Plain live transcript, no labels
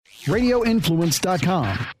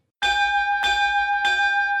RadioInfluence.com.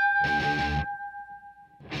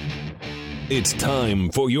 It's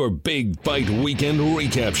time for your Big Fight Weekend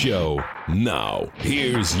recap show. Now,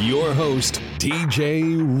 here's your host,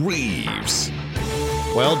 TJ Reeves.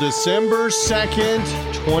 Well, December 2nd,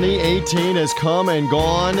 2018 has come and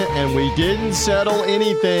gone, and we didn't settle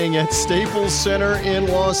anything at Staples Center in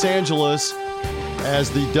Los Angeles,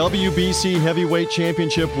 as the WBC Heavyweight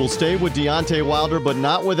Championship will stay with Deontay Wilder, but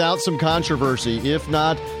not without some controversy, if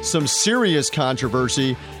not some serious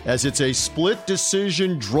controversy, as it's a split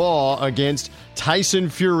decision draw against Tyson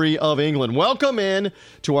Fury of England. Welcome in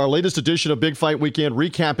to our latest edition of Big Fight Weekend,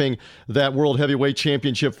 recapping that World Heavyweight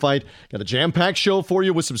Championship fight. Got a jam-packed show for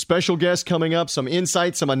you with some special guests coming up, some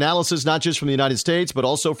insights, some analysis, not just from the United States, but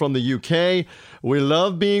also from the UK. We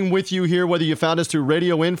love being with you here, whether you found us through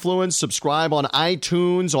Radio Influence, subscribe on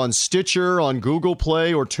iTunes, on Stitcher, on Google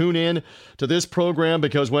Play, or tune in to this program,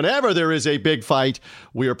 because whenever there is a big fight,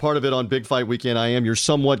 we are part of it on Big Fight Weekend. I am your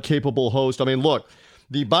somewhat capable host. I mean, look,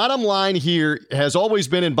 the bottom line here has always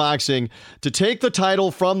been in boxing, to take the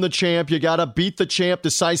title from the champ, you got to beat the champ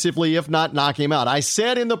decisively, if not knock him out. I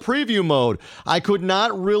said in the preview mode, I could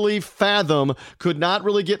not really fathom, could not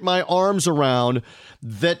really get my arms around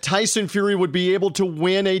that Tyson Fury would be able to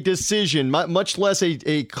win a decision, much less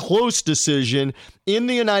a close decision, in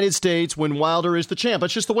the United States when Wilder is the champ.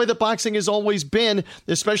 That's just the way that boxing has always been,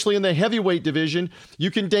 especially in the heavyweight division.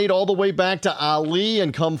 You can date all the way back to Ali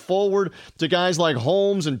and come forward to guys like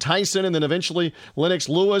Holmes and Tyson, and then eventually Lennox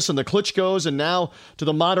Lewis and the Klitschko's, and now to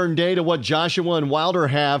the modern day to what Joshua and Wilder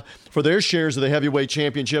have for their shares of the heavyweight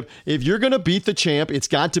championship. If you're going to beat the champ, it's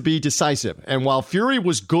got to be decisive. And while Fury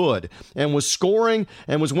was good and was scoring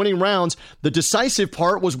and was winning rounds, the decisive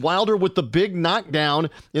part was Wilder with the big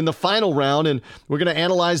knockdown in the final round, and we're going to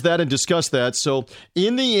analyze that and discuss that. So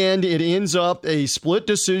in the end, it ends up a split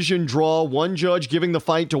decision draw, one judge giving the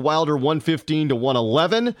fight to Wilder 115 to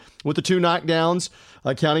 111 with the two knockdowns,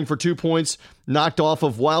 accounting for 2 points knocked off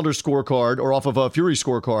of Wilder's scorecard, or off of Fury's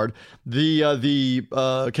scorecard. The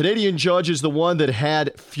Canadian judge is the one that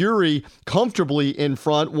had Fury comfortably in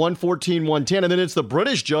front, 114-110, and then it's the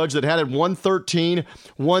British judge that had it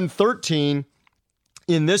 113-113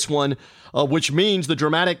 in this one, which means the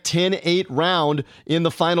dramatic 10-8 round in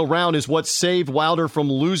the final round is what saved Wilder from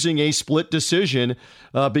losing a split decision,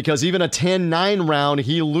 because even a 10-9 round,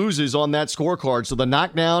 he loses on that scorecard. So the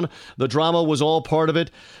knockdown, the drama was all part of it.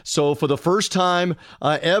 So for the first time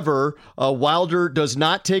ever, Wilder does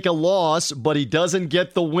not take a loss, but he doesn't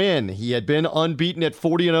get the win. He had been unbeaten at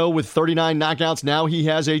 40-0 with 39 knockouts. Now he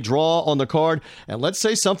has a draw on the card. And let's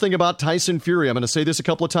say something about Tyson Fury. I'm going to say this a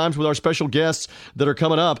couple of times with our special guests that are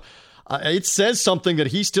coming up. It says something that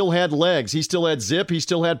he still had legs. He still had zip. He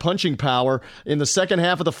still had punching power in the second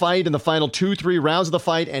half of the fight, in the final 2-3 rounds of the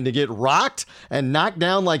fight, and to get rocked and knocked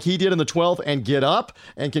down like he did in the 12th and get up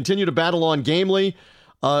and continue to battle on gamely.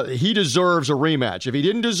 He deserves a rematch. If he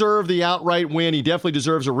didn't deserve the outright win, he definitely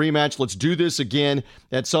deserves a rematch. Let's do this again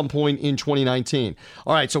at some point in 2019.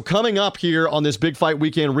 All right, so coming up here on this Big Fight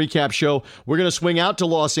Weekend recap show, we're going to swing out to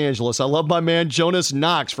Los Angeles. I love my man Jonas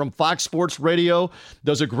Knox from Fox Sports Radio.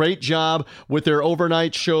 Does a great job with their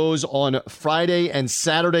overnight shows on Friday and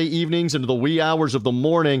Saturday evenings into the wee hours of the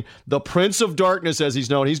morning. The Prince of Darkness, as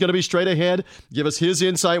he's known. He's going to be straight ahead, give us his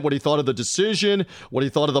insight, what he thought of the decision, what he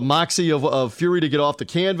thought of the moxie of Fury to get off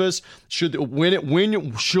the canvas. Should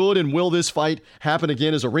and will this fight happen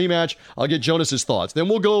again as a rematch? I'll get Jonas's thoughts. Then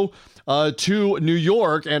we'll go to New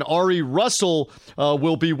York, and Ari Russell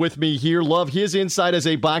will be with me here. Love his insight as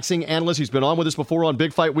a boxing analyst. He's been on with us before on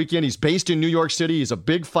Big Fight Weekend. He's based in New York City. He's a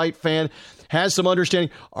big fight fan, has some understanding.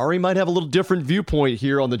 Ari might have a little different viewpoint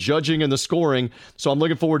here on the judging and the scoring, so I'm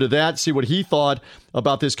looking forward to that, see what he thought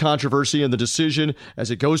about this controversy and the decision.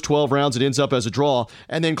 As it goes 12 rounds, it ends up as a draw.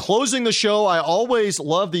 And then closing the show, I always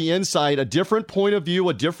love the insight, a different point of view,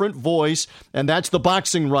 a different voice, and that's the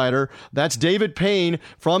boxing writer. That's David Payne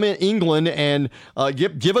from England, and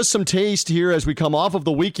give us some taste here as we come off of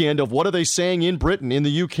the weekend of what are they saying in Britain, in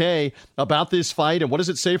the UK, about this fight, and what does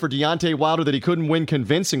it say for Deontay Wilder that he couldn't win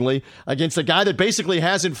convincingly against a guy that basically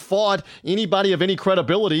hasn't fought anybody of any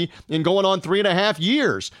credibility in going on 3.5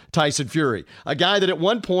 years, Tyson Fury. A guy that at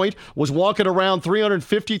one point was walking around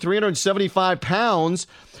 350, 375 pounds,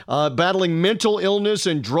 battling mental illness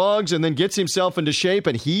and drugs, and then gets himself into shape,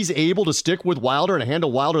 and he's able to stick with Wilder and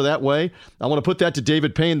handle Wilder that way. I want to put that to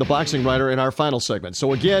David Payne, the boxing writer, in our final segment.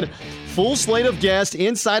 So again, full slate of guests,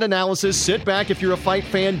 inside analysis. Sit back if you're a fight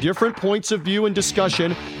fan, different points of view and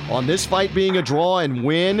discussion on this fight being a draw, and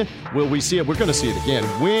when will we see it? We're going to see it again.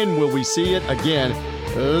 When will we see it again?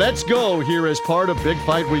 Let's go here as part of Big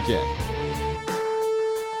Fight Weekend.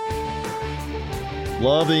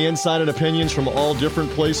 Love the insight and opinions from all different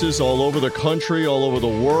places, all over the country, all over the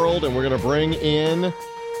world. And we're going to bring in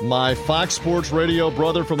my Fox Sports Radio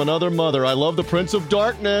brother from another mother. I love the Prince of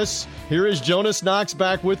Darkness. Here is Jonas Knox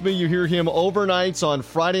back with me. You hear him overnights on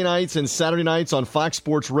Friday nights and Saturday nights on Fox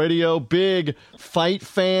Sports Radio. Big fight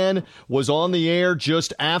fan. Was on the air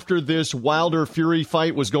just after this Wilder-Fury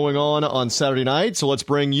fight was going on Saturday night. So let's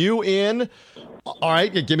bring you in. All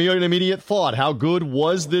right, give me an immediate thought. How good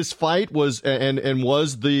was this fight? Was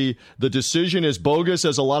the decision as bogus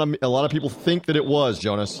as a lot of people think that it was,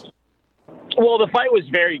 Jonas? Well, the fight was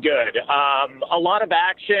very good. A lot of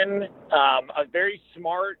action, a very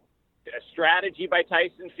smart strategy by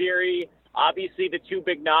Tyson Fury. Obviously, the two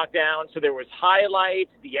big knockdowns. So there was highlights.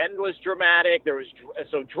 The end was dramatic.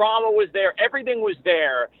 So drama was there. Everything was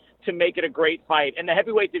there to make it a great fight. And the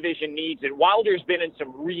heavyweight division needs it. Wilder's been in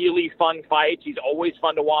some really fun fights. He's always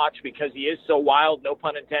fun to watch because he is so wild, no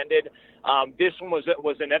pun intended. This one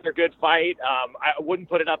was another good fight. I wouldn't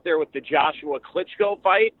put it up there with the Joshua Klitschko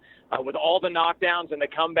fight with all the knockdowns and the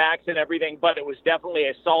comebacks and everything, but it was definitely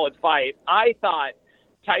a solid fight. I thought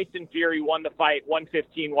Tyson Fury won the fight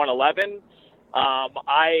 115-111.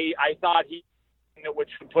 I thought which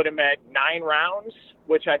would put him at 9 rounds,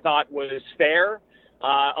 which I thought was fair.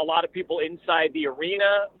 A lot of people inside the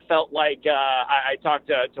arena felt like I talked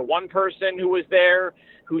to one person who was there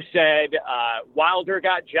who said Wilder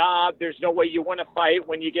got jobbed. There's no way you win a fight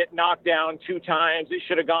when you get knocked down 2 times. It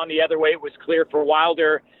should have gone the other way. It was clear for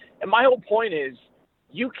Wilder. And my whole point is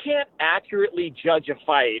you can't accurately judge a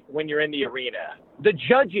fight when you're in the arena. The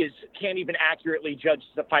judges can't even accurately judge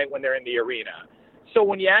the fight when they're in the arena. So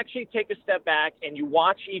when you actually take a step back and you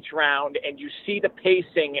watch each round and you see the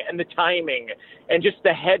pacing and the timing and just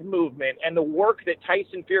the head movement and the work that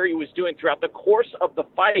Tyson Fury was doing throughout the course of the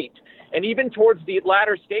fight and even towards the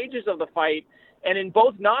latter stages of the fight and in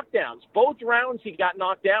both knockdowns, both rounds he got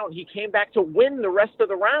knocked down, he came back to win the rest of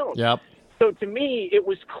the rounds. Yep. So to me, it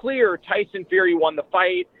was clear Tyson Fury won the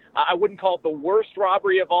fight. I wouldn't call it the worst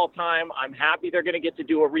robbery of all time. I'm happy they're going to get to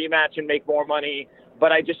do a rematch and make more money.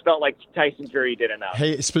 But I just felt like Tyson Fury did enough.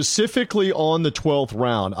 Hey, specifically on the 12th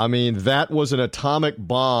round, I mean, that was an atomic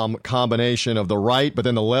bomb combination of the right, but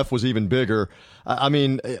then the left was even bigger. I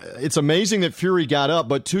mean, it's amazing that Fury got up,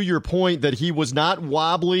 but to your point that he was not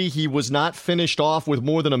wobbly, he was not finished off with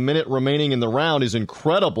more than a minute remaining in the round is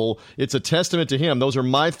incredible. It's a testament to him. Those are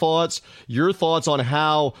my thoughts. Your thoughts on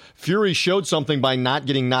how Fury showed something by not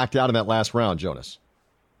getting knocked out in that last round, Jonas?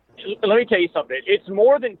 Let me tell you something. It's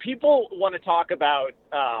more than people want to talk about.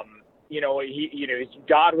 God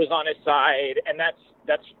was on his side, and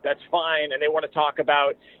that's fine. And they want to talk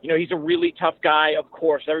about, he's a really tough guy. Of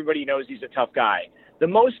course, everybody knows he's a tough guy. The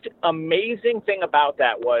most amazing thing about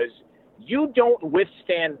that was you don't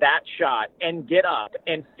withstand that shot and get up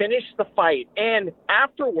and finish the fight. And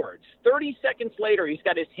afterwards, 30 seconds later, he's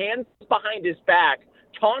got his hands behind his back,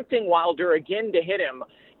 taunting Wilder again to hit him.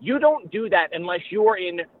 You don't do that unless you are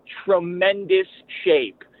in tremendous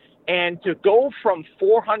shape. And to go from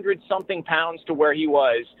 400-something pounds to where he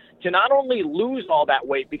was, to not only lose all that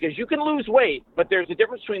weight, because you can lose weight, but there's a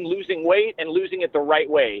difference between losing weight and losing it the right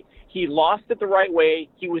way. He lost it the right way.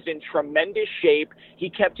 He was in tremendous shape. He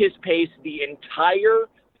kept his pace the entire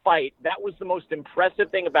fight. That was the most impressive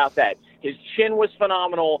thing about that. His chin was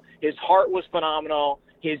phenomenal. His heart was phenomenal.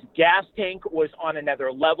 His gas tank was on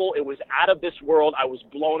another level. It was out of this world. I was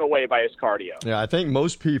blown away by his cardio. Yeah, I think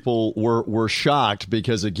most people were shocked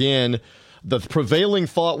because, again, the prevailing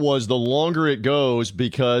thought was the longer it goes,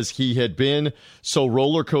 because he had been so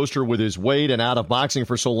roller coaster with his weight and out of boxing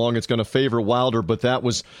for so long, it's going to favor Wilder, but that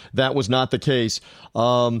was not the case.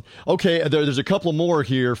 Okay, there's a couple more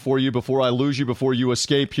here for you before I lose you, before you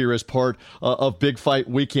escape here as part of Big Fight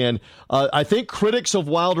Weekend. I think critics of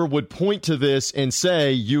Wilder would point to this and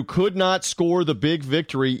say you could not score the big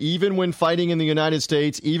victory even when fighting in the United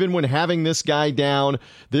States, even when having this guy down.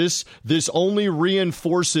 This only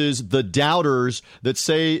reinforces the doubters that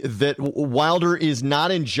say that Wilder is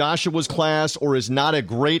not in Joshua's class or is not a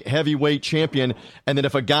great heavyweight champion, and that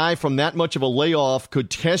if a guy from that much of a layoff could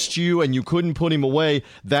test you and you couldn't put him away,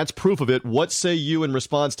 that's proof of it. What say you in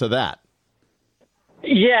response to that?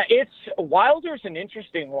 Yeah, Wilder's an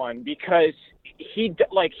interesting one because he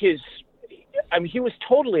was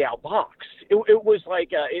totally outboxed. It was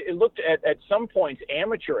like it looked at some points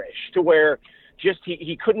amateurish, to where just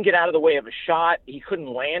he couldn't get out of the way of a shot. He couldn't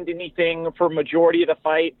land anything for majority of the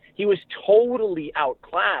fight. He was totally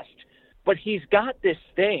outclassed. But he's got this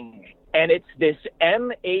thing, and it's this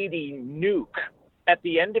M80 nuke at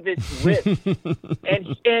the end of his wrist.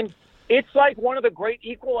 and it's like one of the great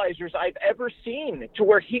equalizers I've ever seen, to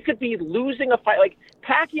where he could be losing a fight. Like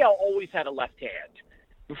Pacquiao always had a left hand.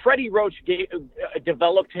 Freddie Roach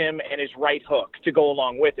developed him and his right hook to go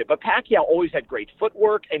along with it. But Pacquiao always had great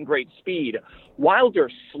footwork and great speed.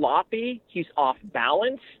 Wilder's sloppy. He's off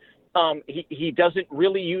balance. He doesn't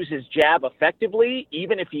really use his jab effectively,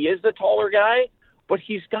 even if he is the taller guy. But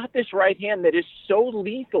he's got this right hand that is so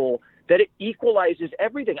lethal that it equalizes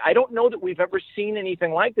everything. I don't know that we've ever seen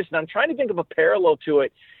anything like this. And I'm trying to think of a parallel to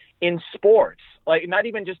it in sports, like not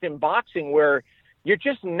even just in boxing, where you're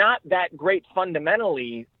just not that great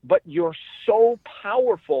fundamentally, but you're so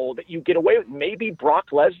powerful that you get away with. Maybe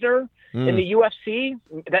Brock Lesnar in the UFC,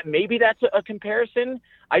 that's a comparison.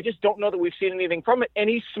 I just don't know that we've seen anything from it. And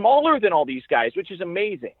he's smaller than all these guys, which is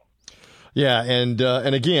amazing. Yeah, and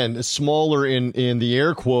again, smaller in the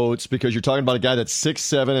air quotes, because you're talking about a guy that's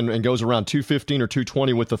 6'7" and goes around 215 or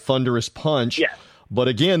 220 with the thunderous punch. Yeah. But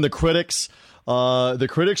again, the critics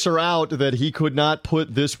are out that he could not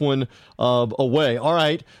put this one away. All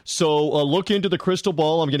right, so look into the crystal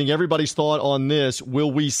ball. I'm getting everybody's thought on this.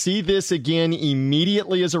 Will we see this again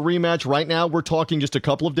immediately as a rematch? Right now, we're talking just a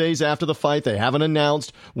couple of days after the fight. They haven't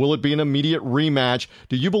announced. Will it be an immediate rematch?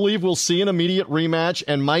 Do you believe we'll see an immediate rematch?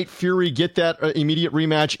 And might Fury get that immediate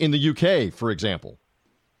rematch in the UK, for example?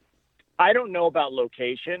 I don't know about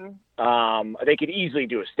location. They could easily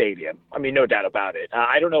do a stadium. I mean, no doubt about it.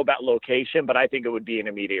 I don't know about location, but I think it would be an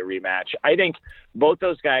immediate rematch. I think both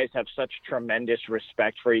those guys have such tremendous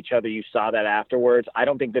respect for each other. You saw that afterwards. I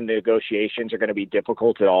don't think the negotiations are going to be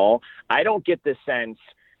difficult at all. I don't get the sense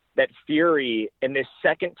that Fury in this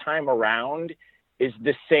second time around is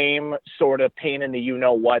the same sort of pain in the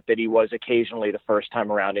you-know-what that he was occasionally the first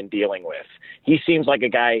time around in dealing with. He seems like a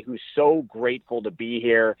guy who's so grateful to be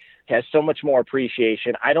here, has so much more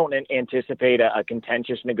appreciation. I don't anticipate a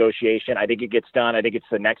contentious negotiation. I think it gets done. I think it's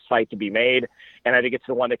the next fight to be made, and I think it's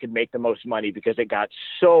the one that could make the most money because it got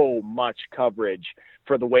so much coverage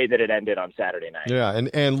for the way that it ended on Saturday night. Yeah,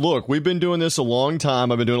 and look, we've been doing this a long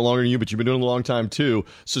time. I've been doing it longer than you, but you've been doing it a long time too.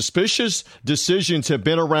 Suspicious decisions have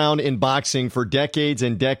been around in boxing for decades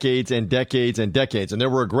and decades and decades and decades. And there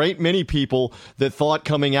were a great many people that thought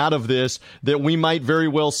coming out of this that we might very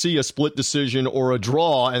well see a split decision or a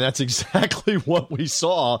draw, and that's exactly what we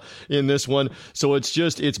saw in this one. So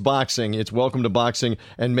it's boxing. It's welcome to boxing,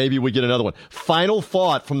 and maybe we get another one. Final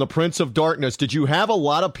thought from the Prince of Darkness. Did you have a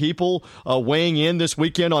lot of people weighing in this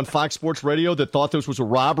weekend on Fox Sports Radio that thought this was a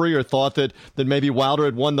robbery or thought that maybe Wilder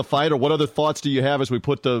had won the fight? Or what other thoughts do you have as we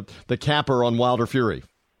put the capper on Wilder Fury?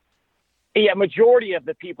 Yeah, majority of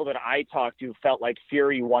the people that I talked to felt like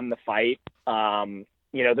Fury won the fight.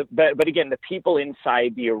 But again, the people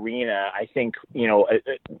inside the arena, I think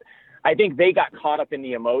they got caught up in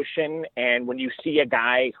the emotion. And when you see a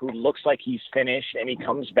guy who looks like he's finished and he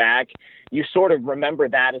comes back, you sort of remember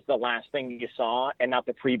that as the last thing you saw and not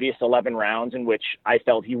the previous 11 rounds in which I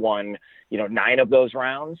felt he won, 9 of those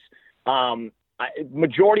rounds.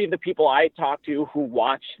 Majority of the people I talked to who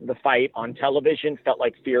watched the fight on television felt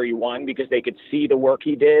like Fury won because they could see the work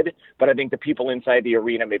he did. But I think the people inside the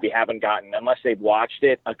arena maybe haven't gotten, unless they've watched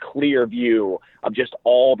it, a clear view of just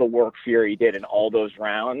all the work Fury did in all those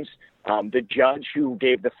rounds. The judge who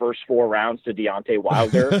gave the first 4 rounds to Deontay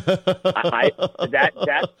Wilder,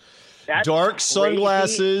 that's dark crazy.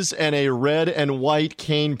 Sunglasses and a red and white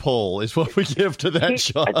cane pole is what we give to that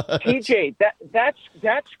judge. TJ,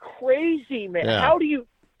 that's crazy, man. Yeah. How do you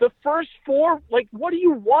the first 4? Like, what are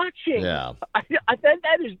you watching? Yeah,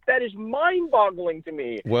 that is mind-boggling to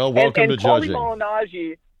me. Well, welcome to judging.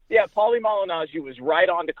 Paulie Malignaggi was right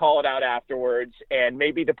on to call it out afterwards, and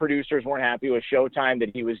maybe the producers weren't happy with Showtime that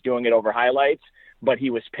he was doing it over highlights. But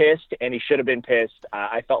he was pissed, and he should have been pissed.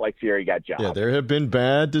 I felt like Fury got jobbed. Yeah, there have been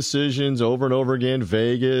bad decisions over and over again.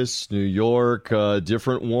 Vegas, New York,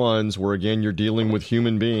 different ones where, again, you're dealing with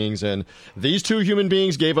human beings. And these 2 human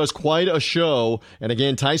beings gave us quite a show. And,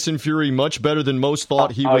 again, Tyson Fury much better than most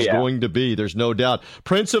thought he was going to be. There's no doubt.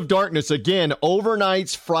 Prince of Darkness, again,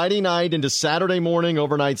 overnights Friday night into Saturday morning,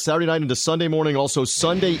 overnight Saturday night into Sunday morning, also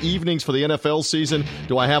Sunday evenings for the NFL season.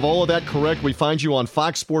 Do I have all of that correct? We find you on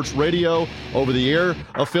Fox Sports Radio, over the air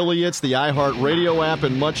affiliates, the iHeartRadio app,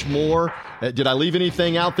 and much more. Did I leave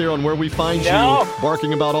anything out there on where we find you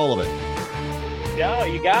barking about all of it? No,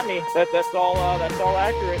 you got me. That's all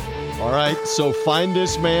accurate. All right, so find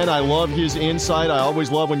this man. I love his insight. I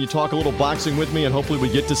always love when you talk a little boxing with me, and hopefully we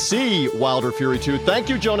get to see Wilder Fury 2. Thank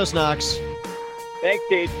you, Jonas Knox. Thanks,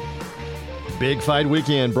 Steve. Big Fight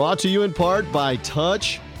Weekend brought to you in part by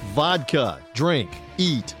Touch Vodka. Drink,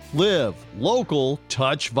 eat, live local.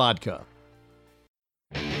 Touch Vodka.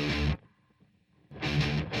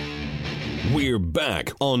 We're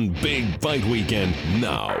back on Big Fight Weekend.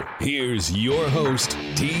 Now, here's your host,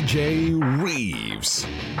 TJ Reeves.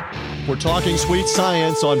 We're talking sweet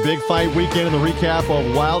science on Big Fight Weekend and the recap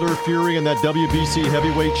of Wilder Fury and that WBC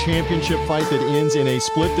heavyweight championship fight that ends in a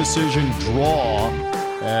split decision draw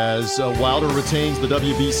as Wilder retains the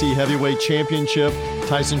WBC heavyweight championship.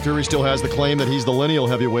 Tyson Fury still has the claim that he's the lineal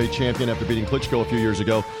heavyweight champion after beating Klitschko a few years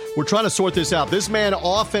ago. We're trying to sort this out. This man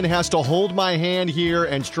often has to hold my hand here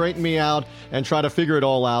and straighten me out and try to figure it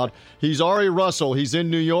all out. He's Ari Russell. He's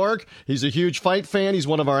in New York. He's a huge fight fan. He's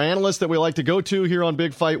one of our analysts that we like to go to here on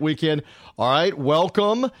Big Fight Weekend. All right,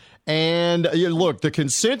 welcome. And look, the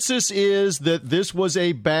consensus is that this was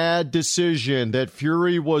a bad decision, that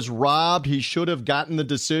Fury was robbed. He should have gotten the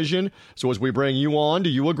decision. So as we bring you on, do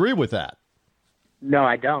you agree with that? No,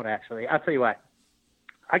 I don't, actually. I'll tell you what.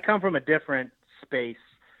 I come from a different space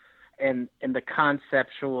in the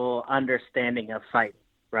conceptual understanding of fighting,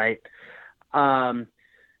 right? I'm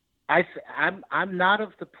not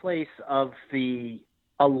of the place of the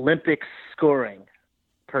Olympic scoring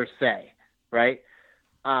per se, right?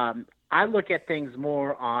 I look at things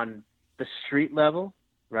more on the street level,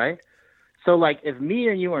 right? So, like, if me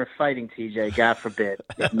and you are fighting, TJ, God forbid,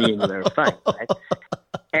 if me and you are fighting, right?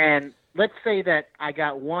 And let's say that I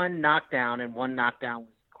got one knockdown and one knockdown was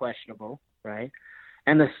questionable, right?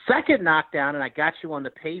 And the second knockdown, and I got you on the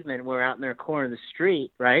pavement, we're out in the corner of the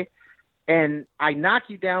street, right? And I knock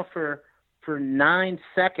you down for 9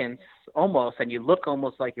 seconds almost, and you look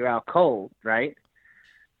almost like you're out cold, right?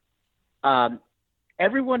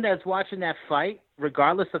 Everyone that's watching that fight,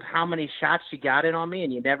 regardless of how many shots you got in on me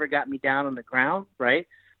and you never got me down on the ground, right?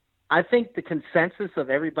 I think the consensus of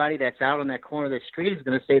everybody that's out on that corner of the street is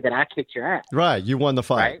going to say that I kicked your ass. Right. You won the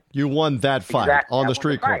fight. Right? You won that fight exactly. On the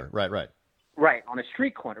street corner. Right. Right, on a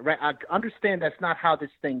street corner. Right. I understand that's not how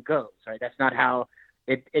this thing goes, right? That's not how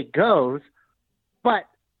it goes. But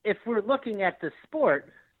if we're looking at the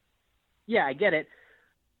sport, yeah, I get it.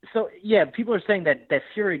 So, yeah, people are saying that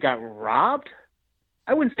Fury got robbed.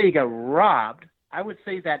 I wouldn't say he got robbed. I would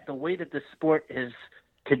say that the way that the sport is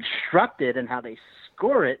constructed and how they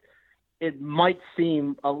score it, it might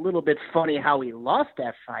seem a little bit funny how he lost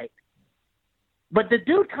that fight. But the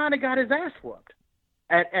dude kind of got his ass whooped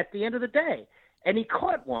at the end of the day. And he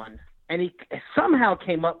caught one, and he somehow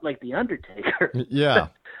came up like The Undertaker. Yeah.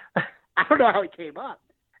 I don't know how he came up.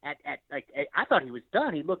 I thought he was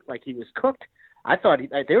done. He looked like he was cooked. I thought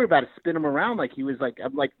they were about to spin him around like he was like,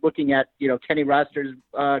 I'm like looking at, Kenny Rogers'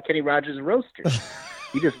 roaster.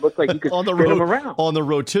 He just looked like he could spin him around. On the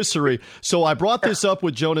rotisserie. So I brought this up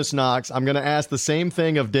with Jonas Knox. I'm going to ask the same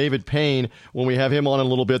thing of David Payne when we have him on in a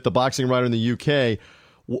little bit, the boxing writer in the UK.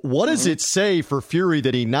 What does it say for Fury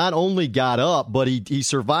that he not only got up, but he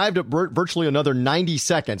survived virtually another 90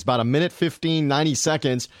 seconds, about a minute 15, 90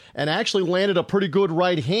 seconds, and actually landed a pretty good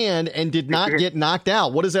right hand and did not get knocked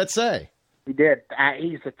out? What does that say? He did.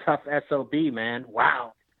 He's a tough SOB, man.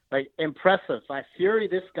 Wow. Like, impressive. Like, Fury,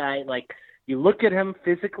 this guy, like, you look at him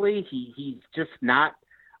physically, he's just not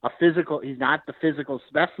he's not the physical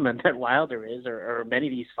specimen that Wilder is or many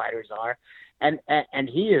of these fighters are. And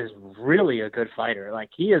he is really a good fighter. Like,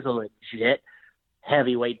 he is a legit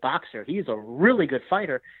heavyweight boxer. He's a really good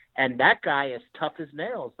fighter. And that guy is tough as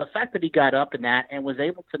nails. The fact that he got up in that and was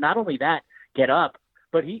able to not only that, get up,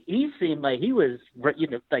 but he seemed like he was,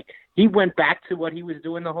 like he went back to what he was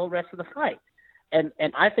doing the whole rest of the fight. And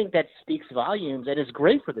I think that speaks volumes. And it's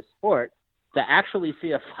great for the sport to actually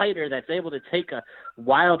see a fighter that's able to take a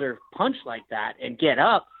Wilder punch like that and get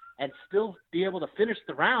up and still be able to finish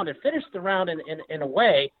the round in a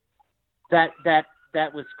way that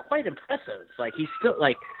was quite impressive. Like, he's still,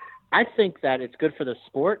 like, I think that it's good for the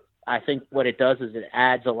sport. I think what it does is it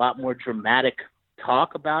adds a lot more dramatic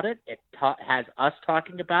talk about it. It has us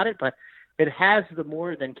talking about it, but it has the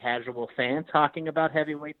more than casual fan talking about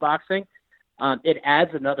heavyweight boxing. It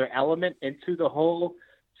adds another element into the whole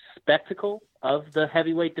spectacle of the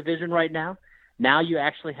heavyweight division right now. Now you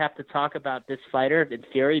actually have to talk about this fighter, in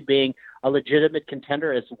Fury, being a legitimate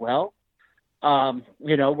contender as well.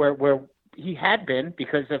 Where he had been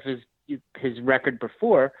because of his record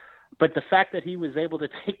before, but the fact that he was able to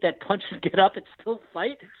take that punch and get up and still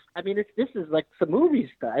fight. I mean, this is like some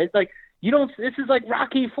movie stuff. It's like this is like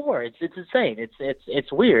Rocky IV. It's insane.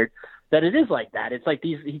 It's weird that it is like that. It's like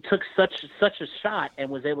he took such a shot and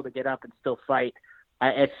was able to get up and still fight.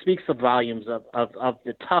 It speaks the volumes of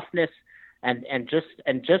the toughness and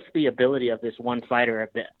just the ability of this one fighter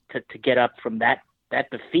to get up from that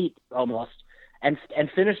defeat almost and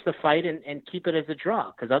finish the fight and keep it as a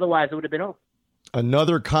draw, because otherwise it would have been over.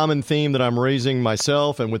 Another common theme that I'm raising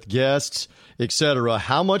myself and with guests, etc.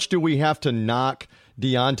 How much do we have to knock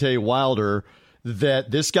Deontay Wilder, that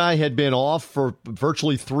this guy had been off for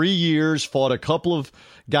virtually 3 years, fought a couple of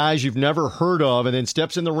guys you've never heard of, and then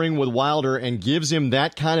steps in the ring with Wilder and gives him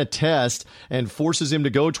that kind of test and forces him to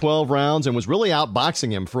go 12 rounds and was really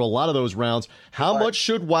outboxing him for a lot of those rounds. How much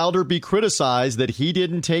should Wilder be criticized that he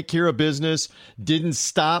didn't take care of business, didn't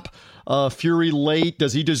stop Fury late?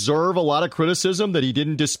 Does he deserve a lot of criticism that he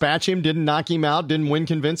didn't dispatch him, didn't knock him out, didn't win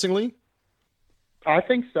convincingly? I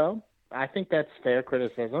think so. I think that's fair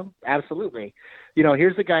criticism. Absolutely. You know,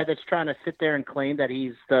 here's a guy that's trying to sit there and claim that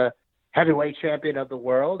he's the heavyweight champion of the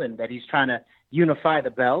world and that he's trying to unify the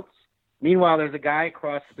belts. Meanwhile, there's a guy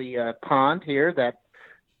across the pond here that's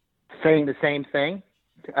saying the same thing,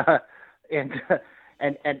 and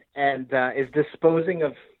is disposing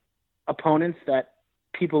of opponents that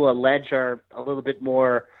people allege are a little bit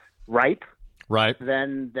more ripe, right,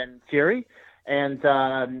 than Fury, and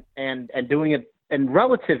doing it in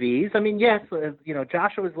relative ease. I mean, yes, you know,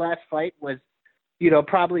 Joshua's last fight was, you know,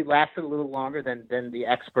 probably lasted a little longer than the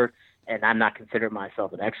experts, and I'm not considering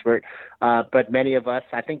myself an expert, but many of us,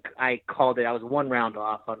 I think I called it, I was 1 round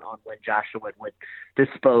off on when Joshua would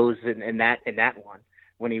dispose in that one,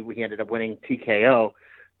 when he ended up winning TKO.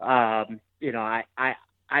 You know,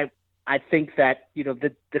 I think that, you know,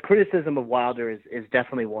 the criticism of Wilder is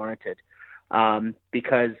definitely warranted,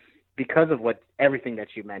 because of everything that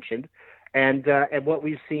you mentioned. And what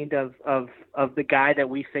we've seen of the guy that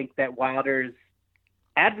we think that Wilder's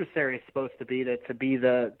adversary is supposed to be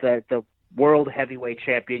the world heavyweight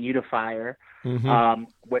champion unifier,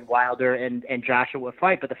 when Wilder and Joshua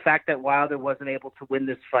fight. But the fact that Wilder wasn't able to win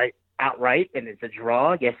this fight outright and it's a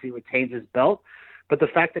draw, yes, he retains his belt. But the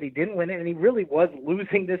fact that he didn't win it, and he really was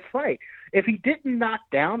losing this fight. If he didn't knock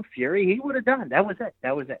down Fury, he would have done. That was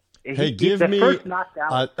it. Hey, first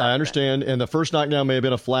knockdown. I understand, and the first knockdown may have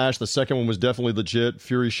been a flash. The second one was definitely legit.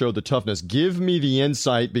 Fury showed the toughness. Give me the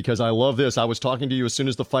insight, because I love this. I was talking to you as soon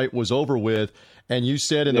as the fight was over with, and you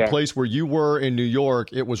said in the place where you were in New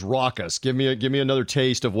York, it was raucous. Give me another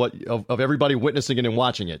taste of of everybody witnessing it and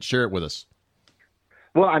watching it. Share it with us.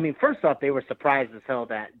 Well, I mean, first off, they were surprised as hell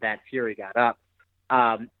that Fury got up.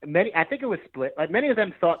 I think it was split. Like, many of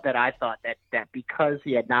them thought that because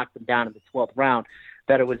he had knocked him down in the 12th round,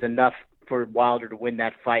 that it was enough for Wilder to win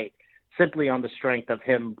that fight, simply on the strength of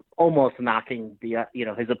him almost knocking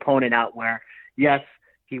his opponent out. Where, yes,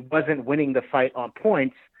 he wasn't winning the fight on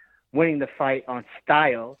points, winning the fight on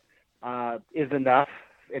style is enough.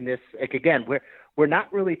 In this, like, again, we're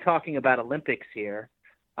not really talking about Olympics here,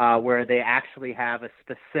 where they actually have a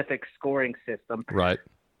specific scoring system. Right.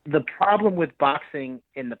 The problem with boxing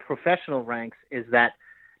in the professional ranks is that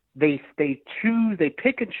they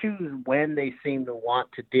pick and choose when they seem to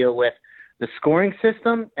want to deal with the scoring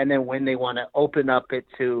system, and then when they want to open up it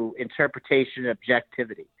to interpretation,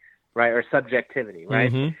 objectivity, right, or subjectivity,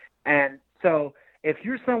 right? Mm-hmm. And so, if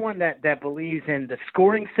you're someone that believes in the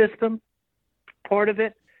scoring system part of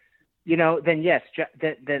it, you know, then yes,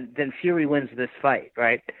 then Fury wins this fight,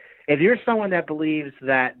 right? If you're someone that believes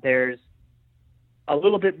that there's a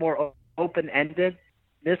little bit more open-endedness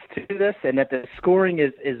to this, and that the scoring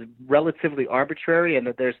is relatively arbitrary, and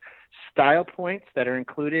that there's style points that are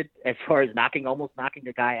included as far as almost knocking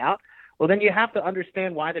the guy out, well, then you have to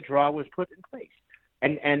understand why the draw was put in place,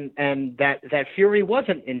 and that Fury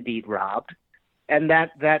wasn't indeed robbed, and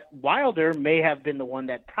that Wilder may have been the one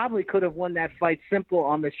that probably could have won that fight simple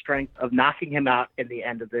on the strength of knocking him out in the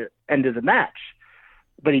end of the match,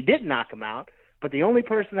 but he did knock him out. But the only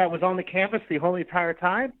person that was on the canvas the whole entire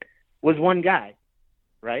time was one guy,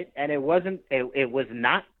 right? And it was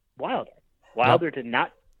not Wilder. Wilder did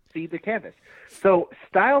not see the canvas. So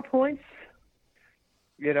style points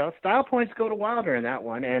go to Wilder in that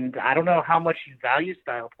one. And I don't know how much you value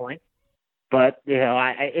style points, but you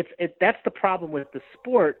know, that's the problem with the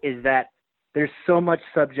sport, is that there's so much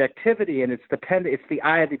subjectivity, and it's the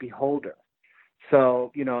eye of the beholder.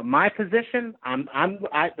 So, you know, my position,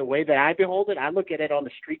 the way that I behold it, I look at it on the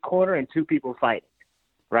street corner and two people fighting,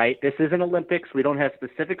 right? This isn't Olympics. We don't have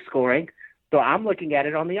specific scoring. So I'm looking at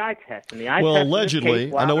it on the eye test. And the eye test,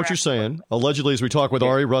 allegedly, I know what you're saying. Allegedly, as we talk with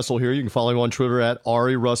Ari Russell here, you can follow him on Twitter at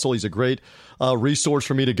Ari Russell. He's a great resource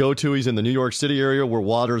for me to go to. He's in the New York City area, where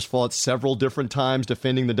Wilder's fought several different times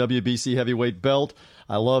defending the WBC heavyweight belt.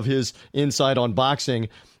 I love his insight on boxing.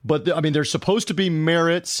 But, I mean, there's supposed to be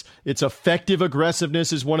merits. It's effective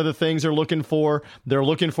aggressiveness is one of the things they're looking for. They're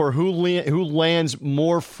looking for who lands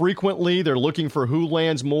more frequently. They're looking for who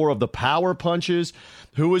lands more of the power punches.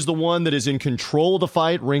 Who is the one that is in control of the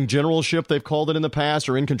fight? Ring generalship, they've called it in the past,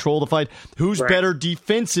 or in control of the fight. Who's better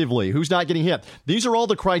defensively? Who's not getting hit? These are all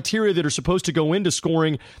the criteria that are supposed to go into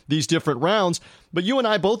scoring these different rounds. but you and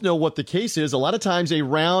I both know what the case is. A lot of times a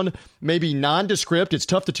round may be nondescript. It's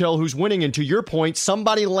tough to tell who's winning. And to your point,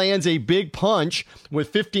 somebody lands a big punch with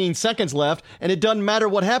 15 seconds left, and it doesn't matter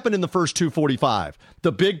what happened in the first 2:45.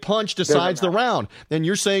 The big punch decides the round. And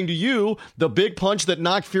you're saying to you, the big punch that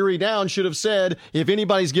knocked Fury down should have said, if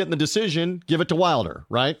anybody's getting the decision, give it to Wilder,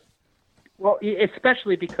 right? Well,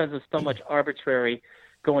 especially because of so much arbitrary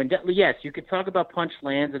going down. Yes, you could talk about punch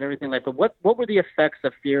lands and everything like that, but what were the effects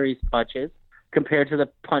of Fury's punches compared to the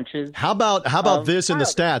punches? How about this in the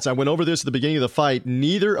stats? I went over this at the beginning of the fight.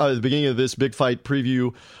 The beginning of this big fight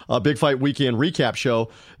preview, big fight weekend recap show,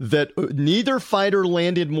 that neither fighter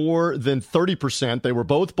landed more than 30%. They were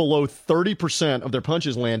both below 30% of their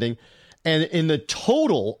punches landing. And in the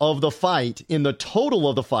total of the fight,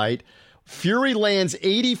 Fury lands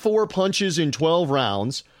 84 punches in 12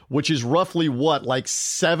 rounds, which is roughly like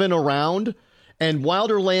 7 a round. And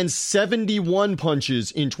Wilder lands 71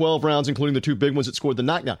 punches in 12 rounds, including the 2 big ones that scored the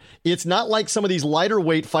knockdown. It's not like some of these lighter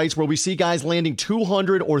weight fights where we see guys landing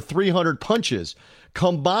 200 or 300 punches.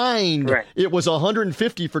 Combined, right. It was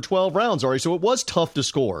 150 for 12 rounds, Ari. So it was tough to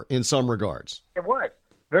score in some regards. It was.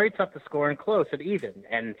 Very tough to score and close and even.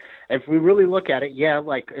 And if we really look at it,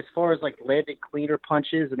 like as far as like landing cleaner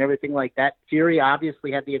punches and everything like that, Fury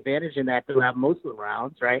obviously had the advantage in that to have most of the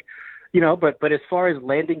rounds, right? But as far as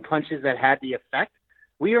landing punches that had the effect,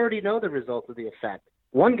 we already know the result of the effect.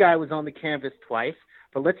 One guy was on the canvas twice,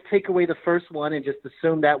 but let's take away the first one and just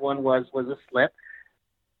assume that one was a slip.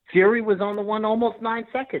 Fury was on the one almost 9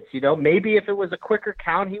 seconds. Maybe if it was a quicker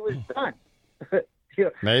count, he was done.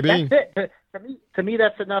 Maybe. That's it. To me,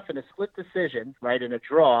 that's enough in a split decision, right, in a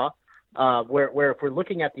draw, where if we're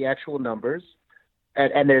looking at the actual numbers,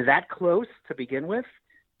 and they're that close to begin with,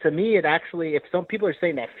 to me, it actually, if some people are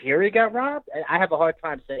saying that Fury got robbed, I have a hard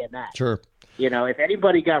time saying that. Sure. If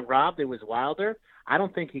anybody got robbed, it was Wilder. I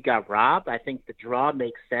don't think he got robbed. I think the draw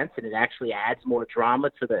makes sense, and it actually adds more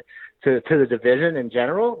drama to the division in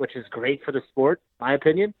general, which is great for the sport, in my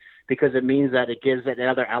opinion, because it means that it gives it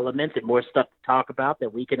another element and more stuff to talk about,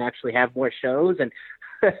 that we can actually have more shows and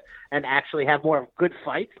and actually have more good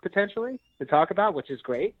fights potentially to talk about, which is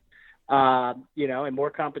great, and more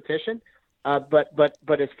competition. But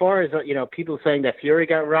as far as people saying that Fury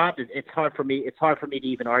got robbed, it's hard for me. It's hard for me to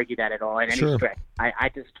even argue that at all in any stretch. I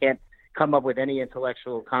just can't come up with any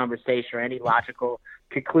intellectual conversation or any logical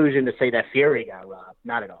conclusion to say that Fury got robbed.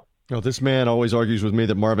 Not at all. No, this man always argues with me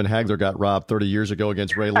that Marvin Hagler got robbed 30 years ago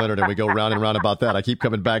against Ray Leonard, and we go round and round about that. I keep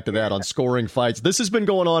coming back to that on scoring fights. This has been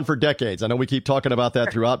going on for decades. I know we keep talking about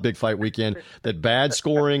that throughout Big Fight Weekend, that bad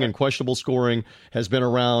scoring and questionable scoring has been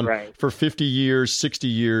around for 50 years, 60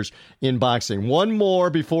 years in boxing. One more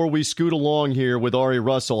before we scoot along here with Ari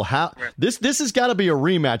Russell. This has got to be a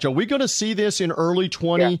rematch. Are we going to see this in early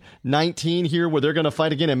 2019 here where they're going to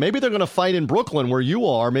fight again? And maybe they're going to fight in Brooklyn where you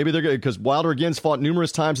are. Maybe they're going to, because Wilder again's fought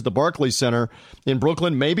numerous times at the Barclays Center in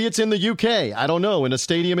Brooklyn. Maybe it's in the UK. I don't know, in a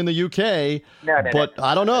stadium in the UK. But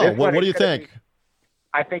I don't know. What do you think?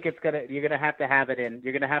 I think you're gonna have to have it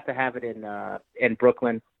in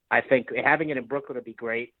Brooklyn. I think having it in Brooklyn would be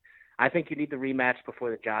great. I think you need the rematch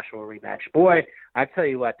before the Joshua rematch. Boy, I tell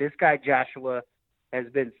you what, this guy Joshua has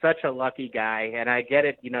been such a lucky guy, and I get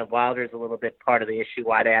it. Wilder's a little bit part of the issue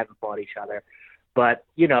why they haven't fought each other. But,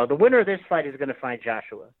 the winner of this fight is going to fight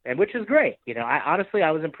Joshua, and which is great.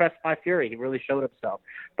 I was impressed by Fury. He really showed himself.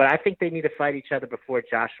 But I think they need to fight each other before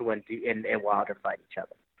Joshua and Wilder fight each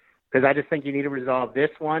other. Because I just think you need to resolve this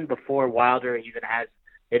one before Wilder even has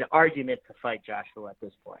an argument to fight Joshua at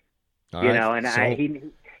this point.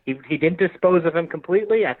 He didn't dispose of him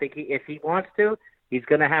completely. I think if he wants to, he's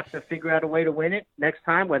going to have to figure out a way to win it next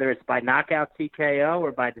time, whether it's by knockout, TKO,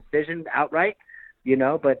 or by decision outright.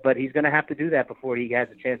 But he's going to have to do that before he has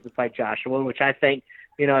a chance to fight Joshua, which I think,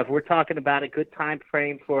 if we're talking about a good time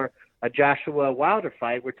frame for a Joshua Wilder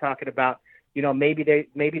fight, we're talking about, maybe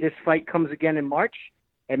this fight comes again in March,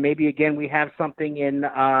 and maybe again we have something in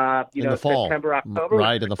the fall. September, October,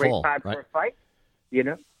 right in the fall, time for a fight,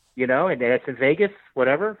 and it's in Vegas,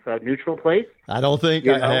 whatever, a neutral place. I don't think,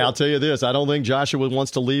 I'll tell you this, I don't think Joshua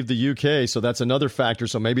wants to leave the UK, so that's another factor.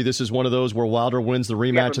 So maybe this is one of those where Wilder wins the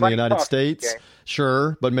rematch in the United States. Okay.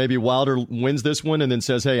 Sure, but maybe Wilder wins this one and then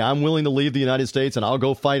says, hey, I'm willing to leave the United States and I'll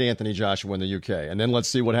go fight Anthony Joshua in the UK. And then let's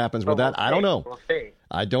see what happens with that. I don't know. We'll see.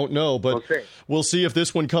 I don't know, but we'll see if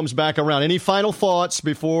this one comes back around. Any final thoughts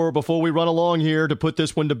before we run along here to put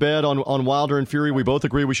this one to bed on Wilder and Fury? We both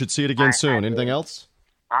agree we should see it again soon. Anything else?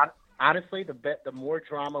 Honestly, the more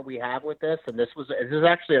drama we have with this, and this is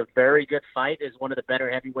actually a very good fight, is one of the better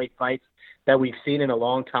heavyweight fights that we've seen in a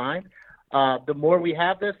long time. The more we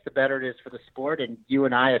have this, the better it is for the sport, and you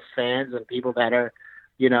and I as fans and people that are,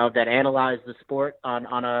 that analyze the sport on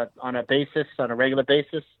a regular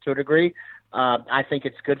basis to a degree. I think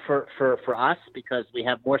it's good for us because we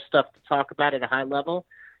have more stuff to talk about at a high level.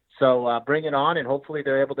 So bring it on, and hopefully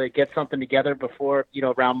they're able to get something together before,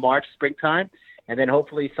 around March, springtime. And then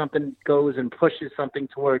hopefully something goes and pushes something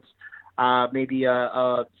towards maybe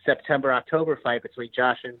a September, October fight between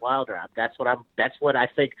Josh and Wilder. That's what I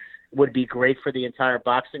think would be great for the entire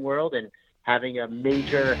boxing world, and having a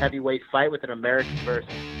major heavyweight fight with an American versus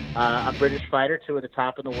a British fighter, two of the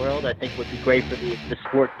top in the world, I think would be great for the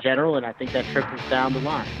sport in general, and I think that trickles down the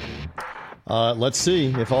line. Let's see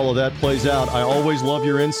if all of that plays out. I always love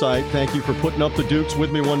your insight. Thank you for putting up the Dukes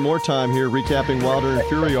with me one more time here, recapping Wilder and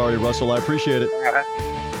Fury, Ari Russell. I appreciate it.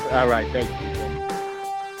 All right, thank you.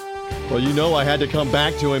 Well, I had to come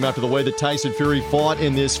back to him after the way that Tyson Fury fought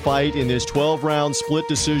in this fight, in this 12-round split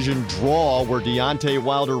decision draw where Deontay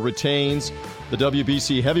Wilder retains the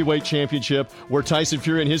WBC heavyweight championship, where Tyson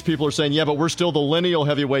Fury and his people are saying, yeah, but we're still the lineal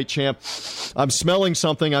heavyweight champ. I'm smelling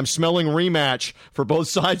something. I'm smelling rematch for both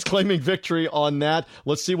sides claiming victory on that.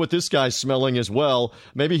 Let's see what this guy's smelling as well.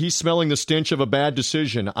 Maybe he's smelling the stench of a bad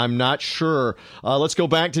decision. I'm not sure. Let's go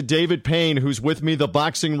back to David Payne, who's with me, the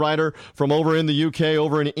boxing writer from over in the UK,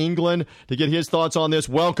 over in England, to get his thoughts on this.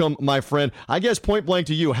 Welcome, my friend. I guess point blank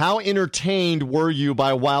to you, how entertained were you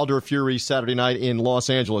by Wilder Fury Saturday night in Los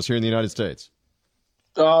Angeles here in the United States?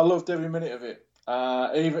 Oh, I loved every minute of it.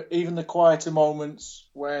 Even the quieter moments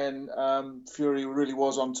when Fury really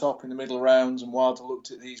was on top in the middle rounds and Wilder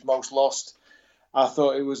looked at these most lost. I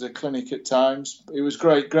thought it was a clinic at times. It was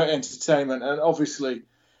great entertainment. And obviously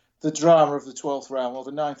the drama of the 12th round, well,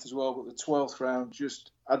 the 9th as well, but the 12th round,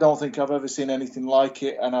 I don't think I've ever seen anything like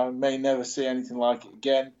it, and I may never see anything like it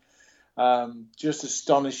again. Just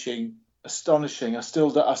astonishing. I still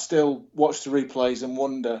watch the replays and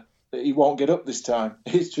wonder that he won't get up this time.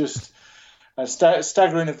 It's just a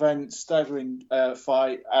staggering event, staggering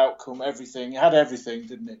fight, outcome, everything. It had everything,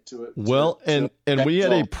 didn't it, to it? Well, and we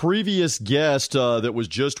had a previous guest that was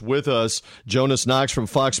just with us, Jonas Knox from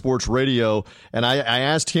Fox Sports Radio, and I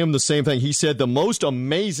asked him the same thing. He said the most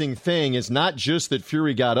amazing thing is not just that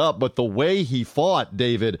Fury got up, but the way he fought,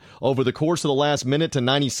 David, over the course of the last minute to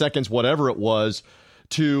 90 seconds, whatever it was,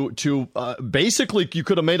 to basically, you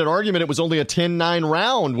could have made an argument it was only a 10-9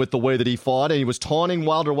 round with the way that he fought, and he was taunting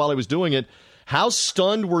Wilder while he was doing it. How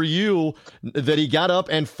stunned were you that he got up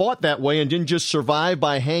and fought that way and didn't just survive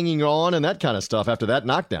by hanging on and that kind of stuff after that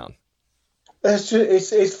knockdown?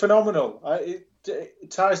 It's phenomenal.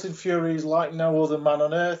 Tyson Fury is like no other man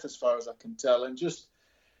on earth, as far as I can tell, and just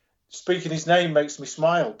speaking his name makes me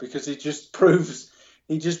smile because he just proves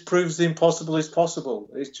the impossible is possible.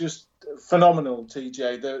 It's just phenomenal,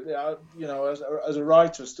 TJ. As a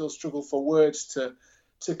writer, I still struggle for words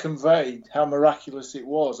to convey how miraculous it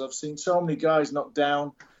was. I've seen so many guys knocked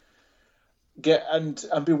down,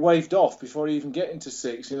 and be waved off before he even get into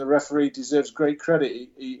 6. The referee deserves great credit.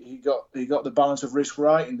 He got the balance of risk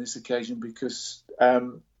right in this occasion because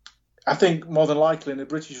I think more than likely in the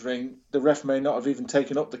British ring, the ref may not have even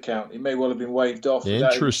taken up the count. He may well have been waved off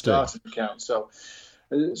without even starting the count. So.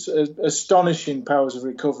 It's astonishing powers of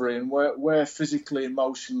recovery, and where physically,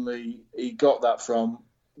 emotionally he got that from,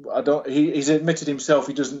 he's admitted himself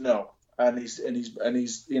he doesn't know, and he's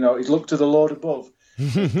looked to the Lord above,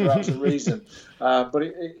 perhaps a reason. But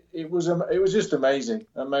it was just amazing,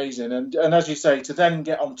 and as you say, to then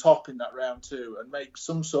get on top in that round 2 and make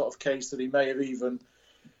some sort of case that he may have even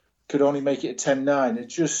could only make it a 10-9.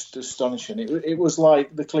 It's just astonishing. It was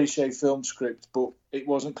like the cliche film script, but it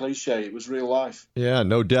wasn't cliche. It was real life. Yeah,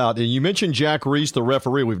 no doubt. And you mentioned Jack Reese, the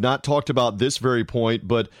referee. We've not talked about this very point,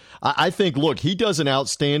 but I think, look, he does an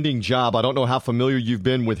outstanding job. I don't know how familiar you've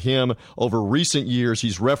been with him over recent years.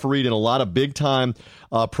 He's refereed in a lot of big-time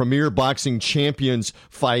Premier Boxing Champions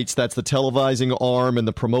fights. That's the televising arm and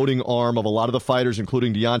the promoting arm of a lot of the fighters,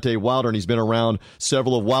 including Deontay Wilder, and he's been around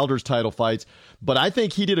several of Wilder's title fights. But I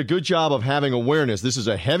think he did a good job of having awareness. This is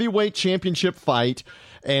a heavyweight championship fight,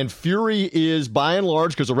 and Fury is, by and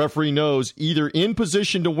large, because the referee knows, either in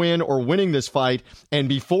position to win or winning this fight. And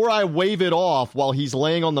before I wave it off while he's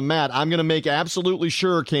laying on the mat, I'm going to make absolutely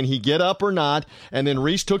sure, can he get up or not? And then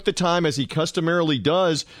Reese took the time, as he customarily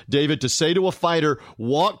does, David, to say to a fighter,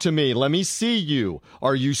 walk to me, let me see you.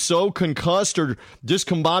 Are you so concussed or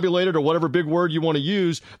discombobulated or whatever big word you want to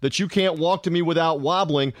use that you can't walk to me without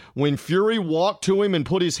wobbling? When Fury walked to him and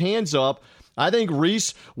put his hands up, I think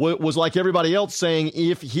Reese was like everybody else saying,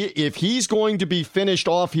 if he's going to be finished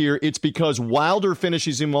off here, it's because Wilder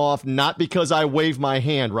finishes him off, not because I wave my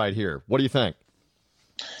hand right here. What do you think?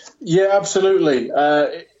 Yeah, absolutely.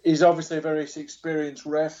 He's obviously a very experienced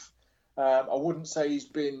ref. I wouldn't say he's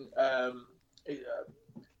been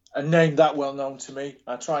a name that well known to me.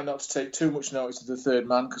 I try not to take too much notice of the third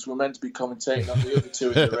man because we're meant to be commentating on the other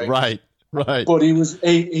two in the ring. Right. But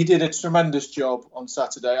he did a tremendous job on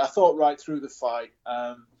Saturday. I thought right through the fight,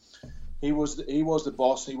 he was the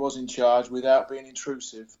boss. He was in charge without being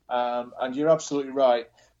intrusive. And you're absolutely right.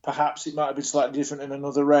 Perhaps it might have been slightly different in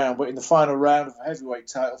another round, but in the final round of a heavyweight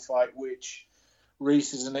title fight, which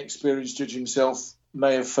Reese, as an experienced judge himself,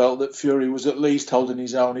 may have felt that Fury was at least holding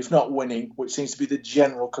his own, if not winning, which seems to be the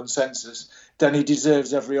general consensus, then he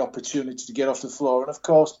deserves every opportunity to get off the floor. And of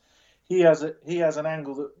course, he has an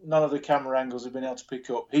angle that none of the camera angles have been able to pick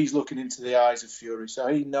up. He's looking into the eyes of Fury, so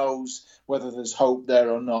he knows whether there's hope there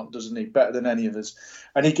or not, doesn't he? Better than any of us.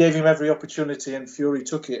 And he gave him every opportunity, and Fury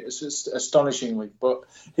took it astonishingly. But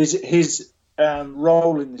his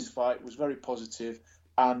role in this fight was very positive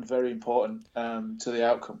and very important to the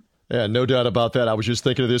outcome. Yeah, no doubt about that. I was just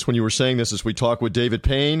thinking of this when you were saying this as we talk with David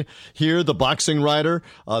Payne here, the Boxing Writer.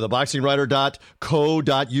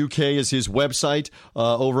 TheBoxingWriter.co.uk is his website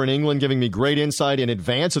over in England, giving me great insight in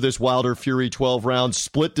advance of this Wilder-Fury 12-round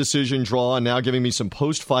split decision draw, and now giving me some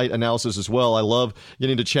post-fight analysis as well. I love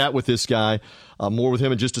getting to chat with this guy. More with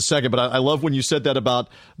him in just a second, but I love when you said that about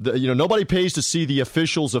nobody pays to see the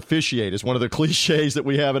officials officiate is one of the cliches that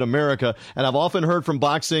we have in America. And I've often heard from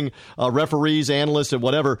boxing referees, analysts, and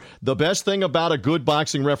whatever, the best thing about a good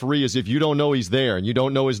boxing referee is if you don't know he's there and you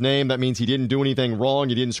don't know his name, that means he didn't do anything wrong,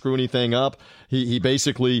 he didn't screw anything up. He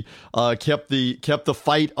basically kept the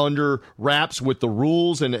fight under wraps with the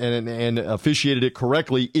rules and officiated it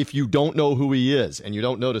correctly if you don't know who he is and you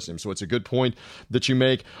don't notice him. So it's a good point that you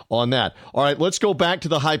make on that. All right, let's go back to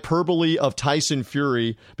the hyperbole of Tyson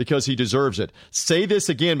Fury because he deserves it. Say this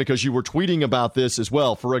again because you were tweeting about this as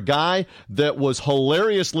well. For a guy that was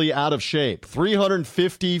hilariously out of shape,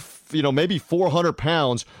 350, maybe 400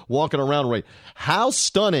 pounds walking around, right? How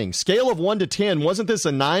stunning. Scale of 1 to 10, wasn't this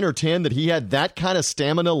a 9 or 10 that he had that kind of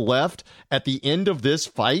stamina left at the end of this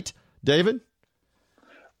fight, David?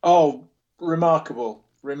 Oh, remarkable.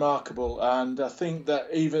 And I think that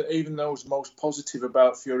even those most positive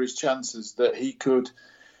about Fury's chances that he could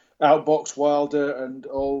outbox Wilder and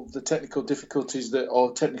all the technical difficulties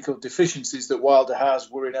or technical deficiencies that Wilder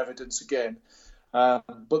has were in evidence again.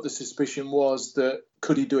 But the suspicion was that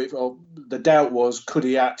could he do it? Or the doubt was, could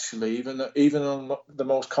he actually, even on the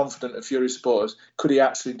most confident of Fury supporters, could he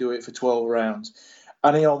actually do it for 12 rounds?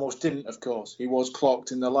 And he almost didn't, of course. He was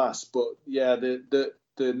clocked in the last. But yeah, the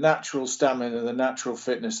natural stamina, the natural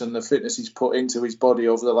fitness, and the fitness he's put into his body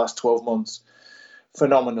over the last 12 months,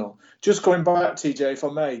 phenomenal. Just going back, TJ, if I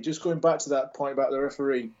may, to that point about the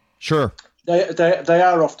referee. Sure. They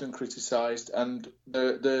are often criticised, and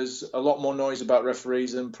there's a lot more noise about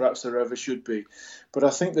referees than perhaps there ever should be. But I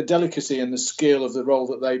think the delicacy and the skill of the role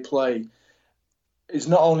that they play is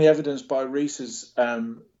not only evidenced by Reese's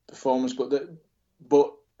performance, but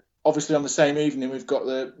obviously on the same evening we've got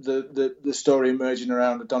the story emerging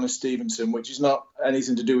around Adonis Stevenson, which is not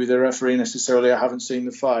anything to do with the referee necessarily. I haven't seen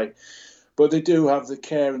the fight. But they do have the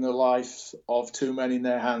care and the life of two men in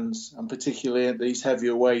their hands, and particularly at these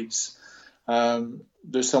heavier weights.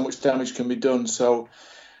 There's so much damage can be done. So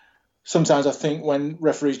sometimes I think when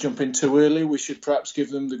referees jump in too early, we should perhaps give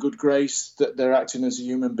them the good grace that they're acting as a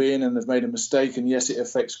human being and they've made a mistake. And yes, it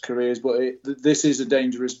affects careers, but this is a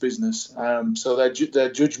dangerous business. So their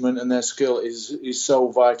judgment and their skill is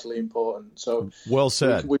so vitally important. So well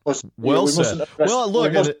said. We mustn't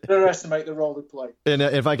underestimate the role they play. And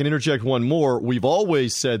if I can interject one more, we've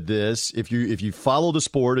always said this: if you follow the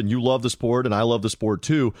sport and you love the sport, and I love the sport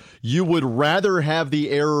too, you would rather have the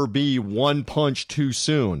error be one punch too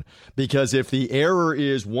soon. Because if the error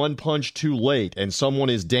is one punch too late and someone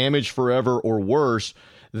is damaged forever or worse,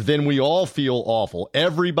 then we all feel awful.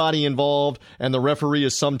 Everybody involved, and the referee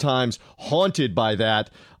is sometimes haunted by that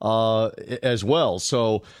as well.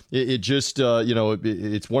 So it just,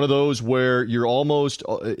 it's one of those where you're almost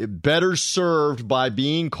better served by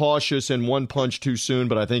being cautious and one punch too soon,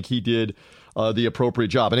 but I think he did the appropriate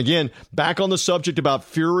job. And again, back on the subject about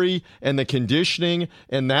Fury and the conditioning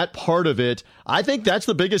and that part of it, I think that's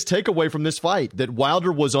the biggest takeaway from this fight, that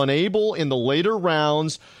Wilder was unable in the later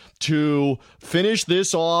rounds to finish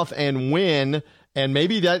this off and win. And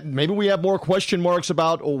maybe we have more question marks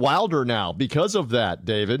about Wilder now because of that,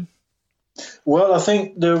 David. Well, I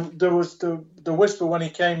think there was the whisper when he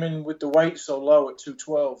came in with the weight so low at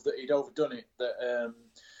 212 that he'd overdone it, that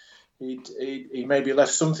he maybe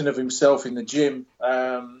left something of himself in the gym,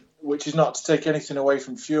 which is not to take anything away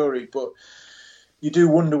from Fury, but you do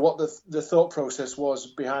wonder what the thought process was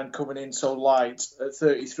behind coming in so light at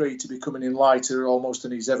 33 to be coming in lighter almost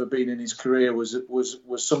than he's ever been in his career was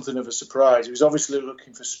something of a surprise. He was obviously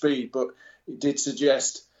looking for speed, but it did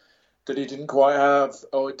suggest that he didn't quite have,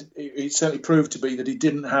 or it certainly proved to be that he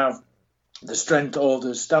didn't have the strength or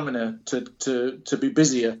the stamina to be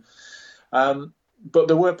busier. But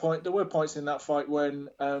there were points in that fight when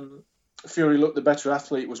Fury looked the better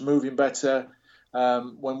athlete, was moving better.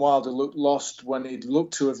 When Wilder looked lost, when he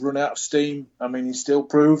looked to have run out of steam, I mean, he still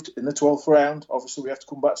proved in the 12th round. Obviously, we have to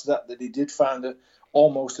come back to that he did find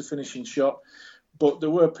almost a finishing shot. But there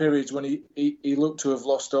were periods when he looked to have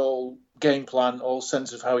lost all game plan, all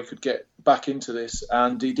sense of how he could get back into this.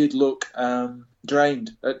 And he did look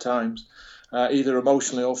drained at times, either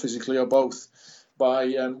emotionally or physically or both,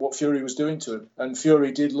 by what Fury was doing to him. And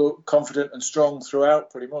Fury did look confident and strong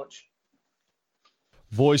throughout, pretty much.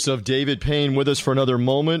 Voice of David Payne with us for another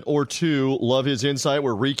moment or two. Love his insight.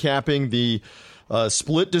 We're recapping the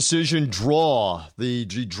split decision draw, the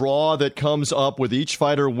draw that comes up with each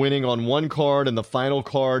fighter winning on one card and the final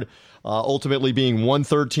card ultimately being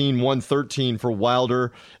 113-113 for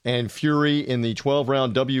Wilder and Fury in the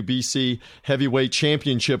 12-round WBC heavyweight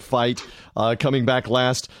championship fight coming back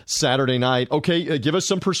last Saturday night. Okay, give us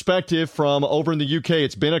some perspective from over in the UK.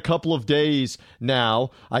 It's been a couple of days now.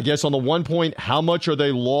 I guess on the one point, how much are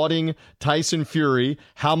they lauding Tyson Fury?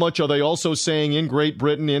 How much are they also saying in Great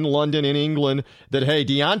Britain, in London, in England, that, hey,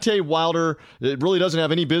 Deontay Wilder really doesn't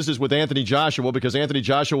have any business with Anthony Joshua because Anthony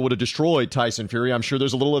Joshua would have destroyed Tyson Fury? I'm sure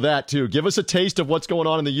there's a little of that, too. Give us a taste of what's going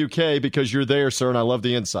on in the UK because you're there, sir, and I love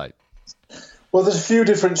the insight. Well, there's a few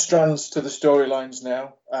different strands to the storylines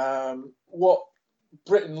now. What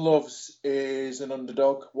Britain loves is an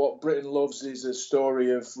underdog. What Britain loves is a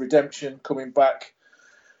story of redemption, coming back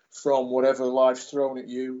from whatever life's thrown at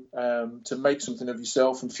you to make something of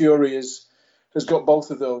yourself. And Fury has got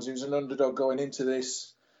both of those. He was an underdog going into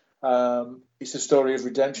this. It's a story of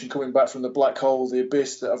redemption, coming back from the black hole, the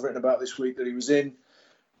abyss that I've written about this week that he was in.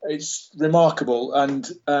 It's remarkable. And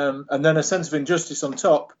then a sense of injustice on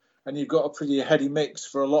top. And you've got a pretty heady mix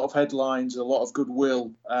for a lot of headlines, a lot of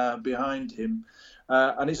goodwill behind him.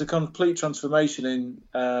 And it's a complete transformation in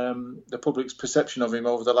the public's perception of him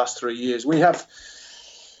over the last 3 years. We have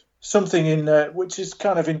something in which is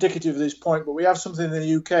kind of indicative of this point, but we have something in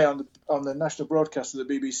the UK on the national broadcast of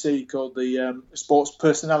the BBC called the Sports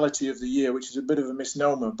Personality of the Year, which is a bit of a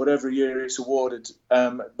misnomer, but every year it's awarded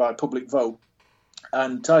by public vote.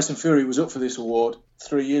 And Tyson Fury was up for this award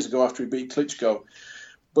 3 years ago after he beat Klitschko.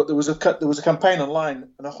 But there was a campaign online,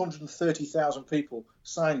 and 130,000 people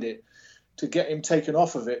signed it to get him taken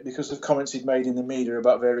off of it because of comments he'd made in the media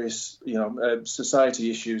about various, society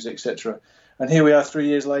issues, etc. And here we are 3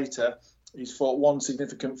 years later. He's fought one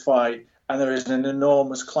significant fight, and there is an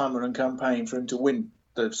enormous clamour and campaign for him to win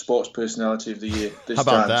the Sports Personality of the Year this time.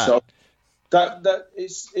 How about that? So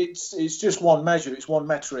it's just one measure, it's one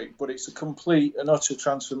metric, but it's a complete and utter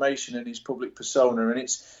transformation in his public persona, and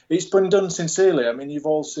it's been done sincerely. I mean, you've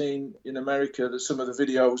all seen in America that some of the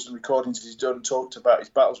videos and recordings he's done talked about his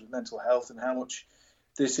battles with mental health and how much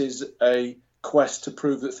this is a quest to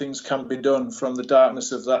prove that things can be done from the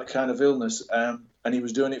darkness of that kind of illness, and he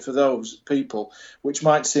was doing it for those people, which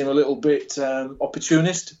might seem a little bit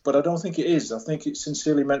opportunist, but I don't think it is. I think it's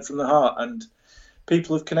sincerely meant from the heart, and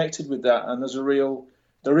people have connected with that, and there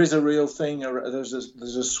is a real thing. There's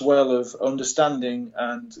a swell of understanding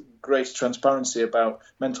and great transparency about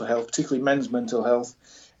mental health, particularly men's mental health,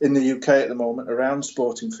 in the UK at the moment around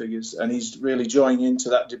sporting figures, and he's really joining into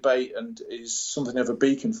that debate and is something of a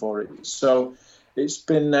beacon for it. So it's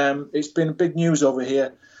been big news over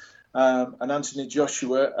here, and Anthony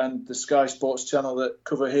Joshua and the Sky Sports channel that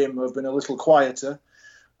cover him have been a little quieter.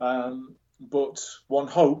 But one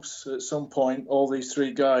hopes at some point all these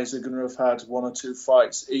three guys are going to have had one or two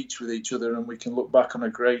fights each with each other, and we can look back on a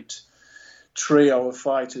great trio of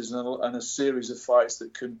fighters and a series of fights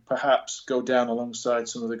that can perhaps go down alongside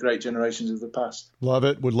some of the great generations of the past. Love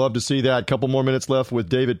it. Would love to see that. Couple more minutes left with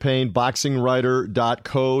David Payne.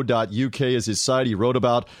 Boxingwriter.co.uk is his site. He wrote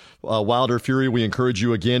about Wilder Fury. We encourage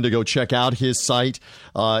you again to go check out his site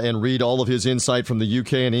and read all of his insight from the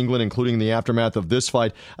UK and England, including the aftermath of this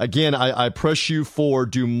fight. Again, I press you for,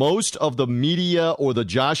 do most of the media or the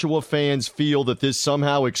Joshua fans feel that this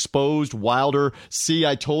somehow exposed Wilder? See,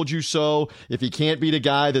 I told you so. If he can't beat a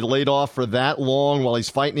guy that laid off for that long while he's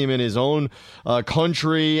fighting him in his own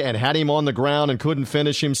country and had him on the ground and couldn't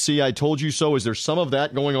finish him, see, I told you so. Is there some of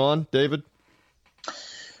that going on, David?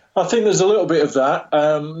 I think there's a little bit of that.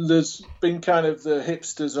 There's been kind of the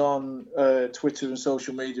hipsters on Twitter and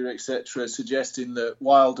social media, etc., suggesting that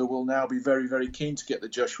Wilder will now be very, very keen to get the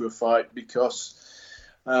Joshua fight because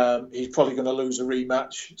he's probably going to lose a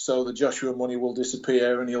rematch. So the Joshua money will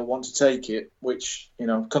disappear and he'll want to take it, which,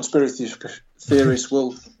 conspiracy theorists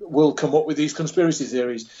will come up with these conspiracy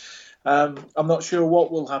theories. I'm not sure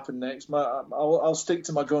what will happen next. I'll stick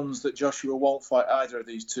to my guns that Joshua won't fight either of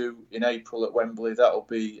these two in April at Wembley. That'll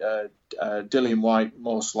be Dillian Whyte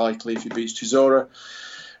most likely if he beats Chisora.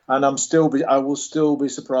 And I will still be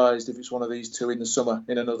surprised if it's one of these two in the summer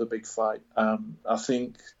in another big fight. I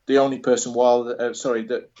think the only person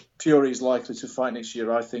that Fury is likely to fight next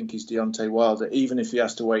year, I think, is Deontay Wilder, even if he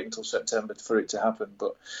has to wait until September for it to happen.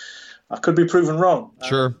 But I could be proven wrong.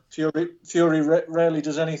 Sure. Fury rarely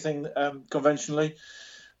does anything conventionally.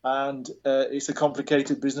 And it's a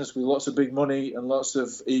complicated business with lots of big money and lots of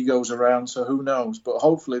egos around, so who knows? But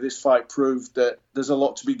hopefully this fight proved that there's a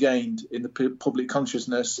lot to be gained in the public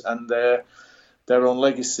consciousness and their own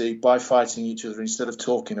legacy by fighting each other instead of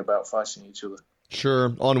talking about fighting each other.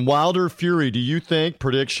 Sure. On Wilder Fury, do you think,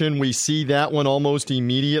 prediction, we see that one almost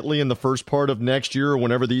immediately in the first part of next year or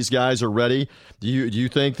whenever these guys are ready? Do you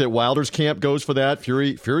think that Wilder's camp goes for that?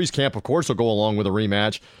 Fury's camp, of course, will go along with a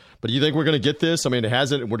rematch. But do you think we're going to get this? I mean,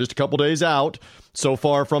 we're just a couple days out so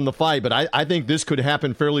far from the fight, but I think this could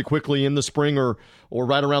happen fairly quickly in the spring or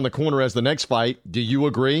right around the corner as the next fight. Do you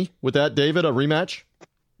agree with that, David, a rematch?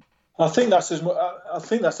 I think that's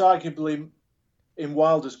arguably in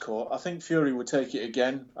Wilder's court. I think Fury would take it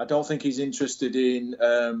again. I don't think he's interested in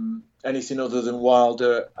anything other than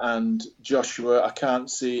Wilder and Joshua. I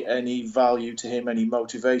can't see any value to him, any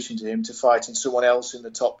motivation to him to fighting someone else in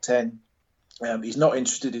the top 10. He's not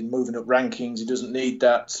interested in moving up rankings. He doesn't need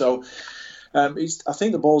that. So I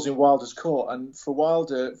think the ball's in Wilder's court. And for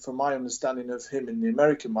Wilder, from my understanding of him in the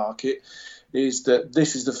American market, is that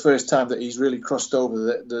this is the first time that he's really crossed over.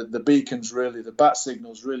 The beacons really, the bat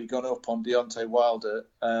signal's really gone up on Deontay Wilder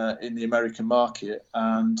in the American market.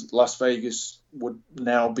 And Las Vegas would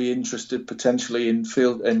now be interested potentially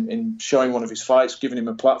in showing one of his fights, giving him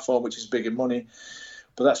a platform, which is bigger money.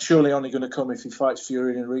 But that's surely only going to come if he fights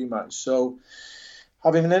Fury in a rematch. So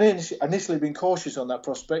having initially been cautious on that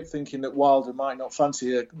prospect, thinking that Wilder might not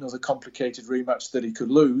fancy another complicated rematch that he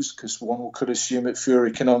could lose, because one could assume that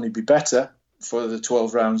Fury can only be better for the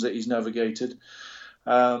 12 rounds that he's navigated,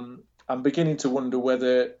 I'm beginning to wonder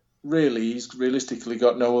whether really he's realistically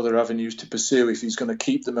got no other avenues to pursue if he's going to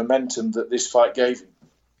keep the momentum that this fight gave him.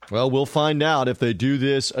 Well, we'll find out if they do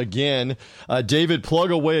this again. David,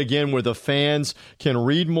 plug away again where the fans can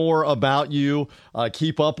read more about you,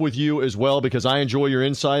 keep up with you as well, because I enjoy your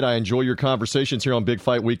insight. I enjoy your conversations here on Big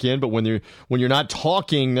Fight Weekend. But when you're not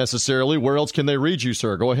talking necessarily, where else can they read you,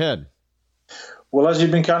 sir? Go ahead. Well, as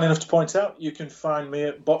you've been kind enough to point out, you can find me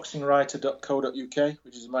at boxingwriter.co.uk,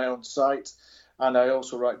 which is my own site. And I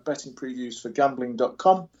also write betting previews for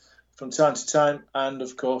gambling.com. from time to time, and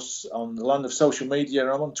of course on the land of social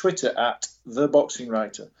media, I'm on Twitter at The Boxing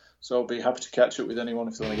Writer. So I'll be happy to catch up with anyone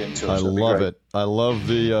if they want to get in touch. I love it. I love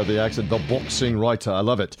the accent, The Boxing Writer. I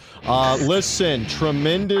love it. Listen,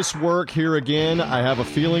 tremendous work here again. I have a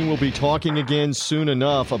feeling we'll be talking again soon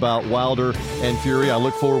enough about Wilder and Fury. I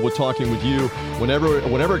look forward to talking with you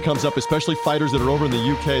whenever it comes up, especially fighters that are over in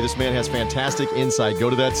the UK. This man has fantastic insight. Go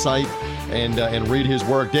to that site and read his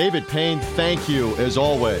work. David Payne, thank you as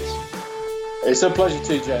always. It's a pleasure,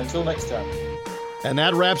 TJ. Until next time. And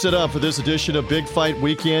that wraps it up for this edition of Big Fight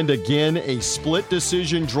Weekend. Again, a split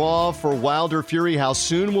decision draw for Wilder Fury. How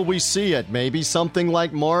soon will we see it? Maybe something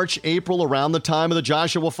like March, April, around the time of the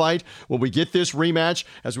Joshua fight. Will we get this rematch?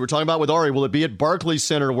 As we were talking about with Ari, will it be at Barclays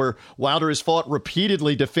Center where Wilder has fought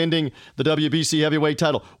repeatedly defending the WBC heavyweight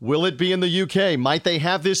title? Will it be in the UK? Might they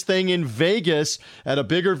have this thing in Vegas at a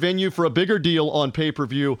bigger venue for a bigger deal on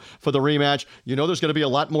pay-per-view for the rematch? You know there's going to be a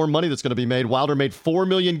lot more money that's going to be made. Wilder made $4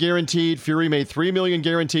 million guaranteed. Fury made $3 million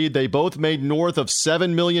guaranteed. They both made north of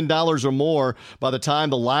 $7 million or more by the time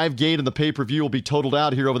the live gate and the pay-per-view will be totaled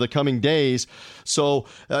out here over the coming days. So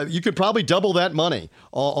you could probably double that money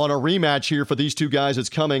on a rematch here for these two guys. It's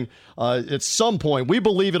coming at some point. We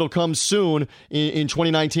believe it'll come soon in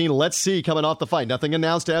 2019. Let's see, coming off the fight. Nothing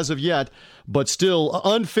announced as of yet, but still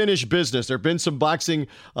unfinished business. There have been some boxing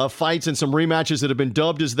fights and some rematches that have been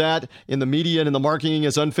dubbed as that in the media and in the marketing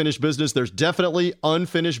as unfinished business. There's definitely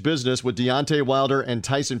unfinished business with Deontay Wilder and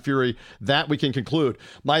Tyson Fury. That we can conclude.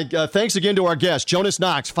 My thanks again to our guest, Jonas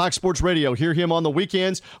Knox, Fox Sports Radio. Hear him on the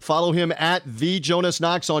weekends. Follow him at The Jonas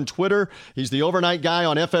Knox on Twitter. He's the overnight guy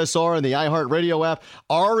on FSR and the iHeartRadio app.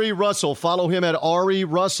 Ari Russell. Follow him at Ari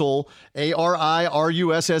Russell,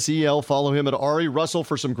 ARIRUSSEL. Follow him at Ari Russell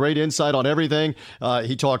for some great insight on everything everything.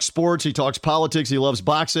 He talks sports. He talks politics. He loves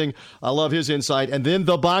boxing. I love his insight. And then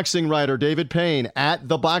the boxing writer, David Payne, at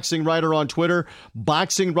The Boxing Writer on Twitter,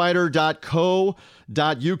 boxingwriter.co.uk,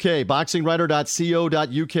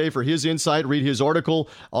 boxingwriter.co.uk for his insight. Read his article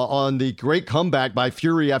on the great comeback by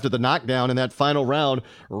Fury after the knockdown in that final round.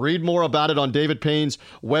 Read more about it on David Payne's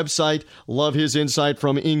website. Love his insight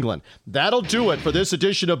from England. That'll do it for this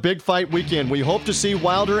edition of Big Fight Weekend. We hope to see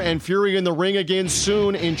Wilder and Fury in the ring again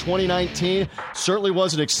soon in 2019. Certainly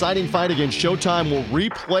was an exciting fight against Showtime. We'll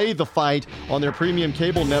replay the fight on their premium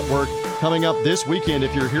cable network coming up this weekend.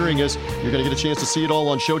 If you're hearing us, you're going to get a chance to see it all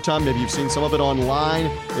on Showtime. Maybe you've seen some of it online,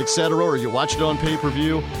 etc., or you watched it on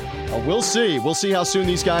pay-per-view. We'll see. We'll see how soon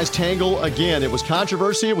these guys tangle again. It was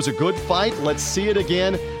controversy. It was a good fight. Let's see it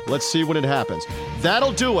again. Let's see when it happens.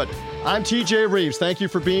 That'll do it. I'm TJ Reeves. Thank you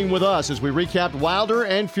for being with us as we recapped Wilder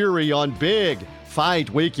and Fury on Big Fight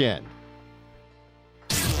Weekend.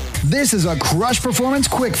 This is a Crush Performance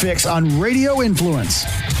Quick Fix on Radio Influence.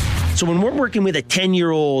 So when we're working with a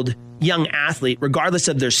 10-year-old young athlete, regardless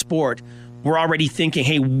of their sport, we're already thinking,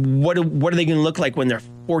 hey, what are they going to look like when they're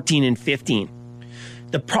 14 and 15?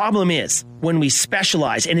 The problem is when we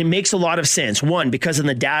specialize, and it makes a lot of sense. One, because of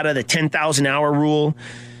the data, the 10,000-hour rule,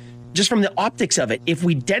 just from the optics of it, if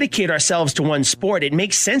we dedicate ourselves to one sport, it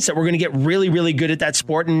makes sense that we're going to get really, really good at that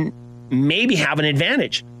sport and maybe have an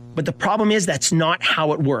advantage. But the problem is that's not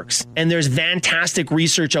how it works. And there's fantastic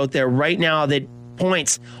research out there right now that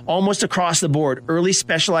points almost across the board. Early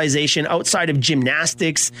specialization outside of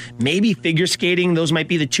gymnastics, maybe figure skating. Those might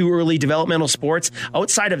be the two early developmental sports.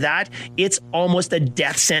 Outside of that, it's almost a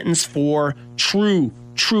death sentence for true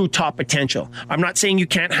top potential. I'm not saying you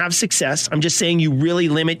can't have success. I'm just saying you really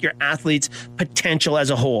limit your athlete's potential as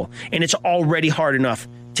a whole. And it's already hard enough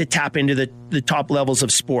to tap into the top levels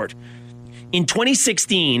of sport. In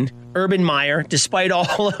 2016, Urban Meyer, despite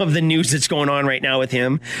all of the news that's going on right now with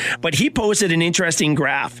him, but he posted an interesting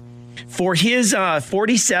graph. For his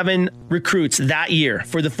 47 recruits that year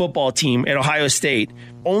for the football team at Ohio State,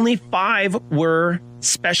 only 5 were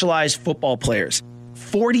specialized football players.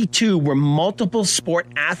 42 were multiple sport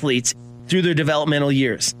athletes through their developmental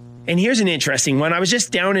years. And here's an interesting one. I was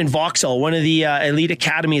just down in Vauxhall, one of the elite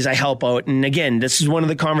academies I help out. And again, this is one of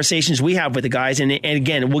the conversations we have with the guys. And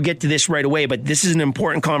again, we'll get to this right away, but this is an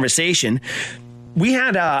important conversation. We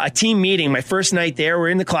had a team meeting my first night there. We're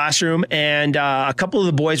in the classroom, and a couple of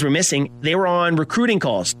the boys were missing. They were on recruiting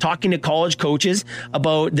calls, talking to college coaches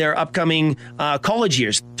about their upcoming college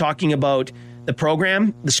years, talking about the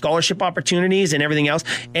program, the scholarship opportunities, and everything else.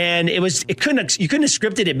 And you couldn't have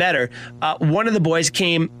scripted it better. One of the boys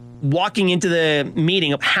came walking into the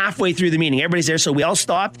meeting, halfway through the meeting. Everybody's there, so we all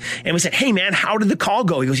stopped and we said, "Hey man, how did the call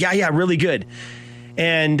go?" He goes, yeah, really good.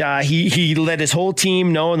 And he let his whole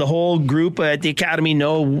team know and the whole group at the academy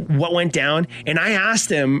know what went down. And I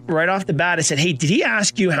asked him right off the bat, I said, "Hey, did he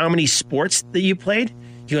ask you how many sports that you played?"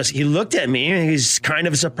 He goes, he looked at me, and he's kind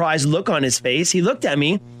of a surprised look on his face. He looked at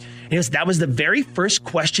me, and he goes, "That was the very first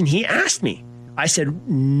question he asked me." I said,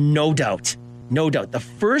 no doubt. The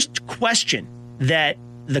first question that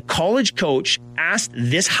the college coach asked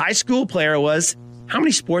this high school player was, "How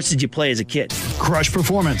many sports did you play as a kid?" Crush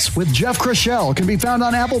Performance with Jeff Crushell can be found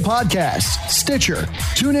on Apple Podcasts, Stitcher,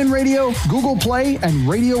 TuneIn Radio, Google Play, and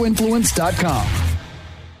RadioInfluence.com.